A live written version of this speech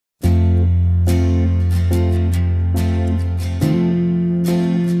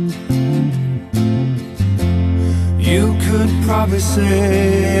probably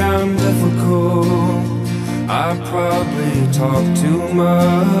say I'm difficult. I probably talk too much.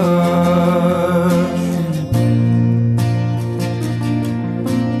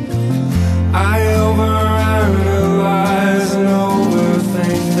 I overanalyze and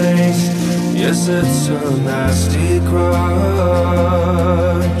overthink things. Yes, it's a nasty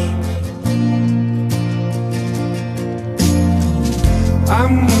crutch.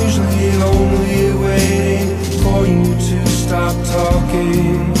 I'm usually only waiting for you to stop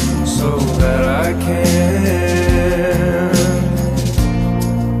talking so that I can.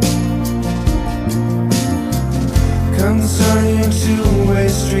 Concerning two-way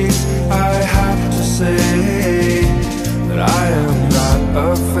streets, I have to say that I am not a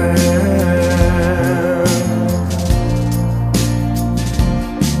fan.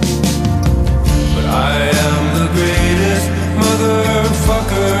 But I am the greatest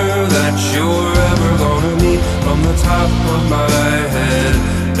motherfucker that you're ever gonna meet. From the top of my head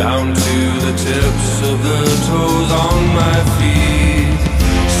down to the tips of the toes on my feet.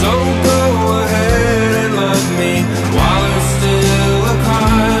 So go ahead and love me while it's still a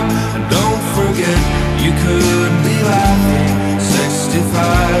crime. And don't forget, you could be laughing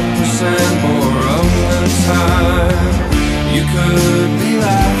 65% more of the time. You could be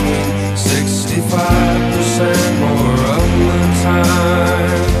laughing 65% more of the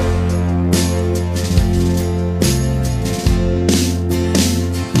time.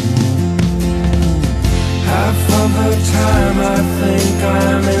 Half of the time I think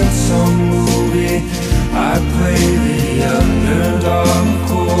I'm in some movie. I play the underdog, of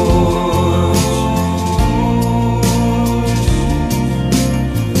course.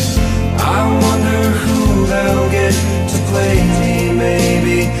 I wonder who they'll get to play me.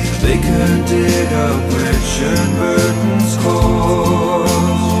 Maybe they could dig up Richard Burton's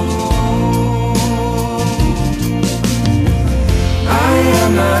corpse. I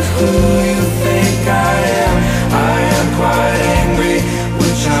am not who you think I am. I am quite angry,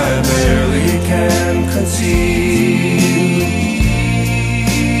 which I barely can conceive.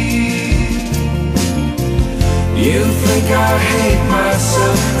 You think I hate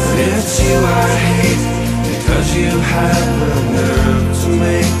myself, but it's you I hate, because you have the nerve to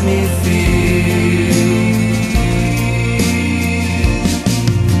make me feel.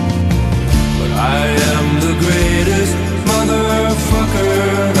 But I am the greatest motherfucker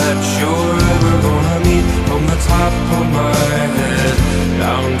that you're ever gonna meet. From the top of my head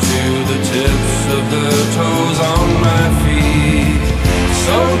down to the tips of the toes on my feet.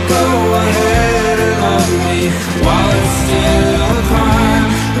 So go ahead and love me while it's still a crime.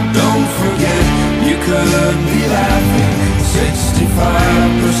 But don't forget, you could be laughing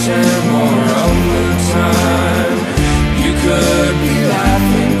 65% more of the time. You could be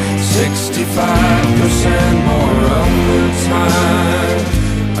laughing 65% more of the time.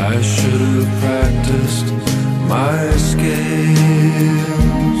 I should have practiced my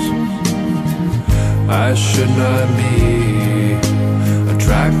skills. I should not be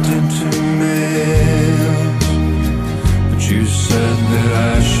attracted to males. But you said that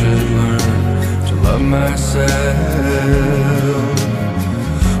I should learn to love myself.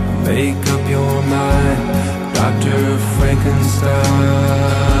 Make up your mind, Dr.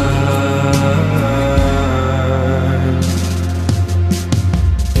 Frankenstein.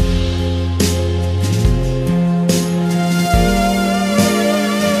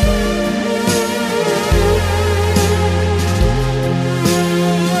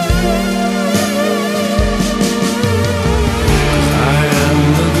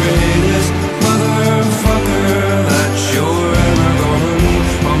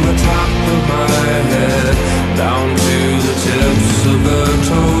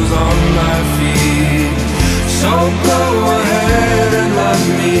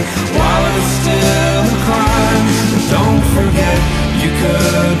 While it's still a crime, don't forget, you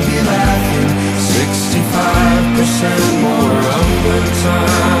could be laughing 65% more of the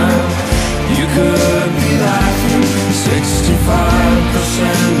time. You could be laughing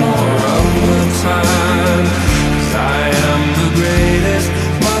 65% more of the time. 'Cause I am the greatest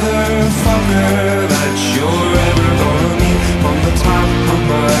motherfucker that you're ever gonna meet. From the top of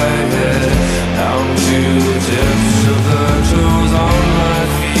my head down to the tips of the toes on my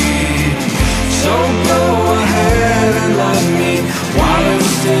feet. So go ahead and love me while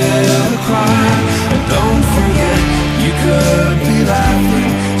it's still a crime.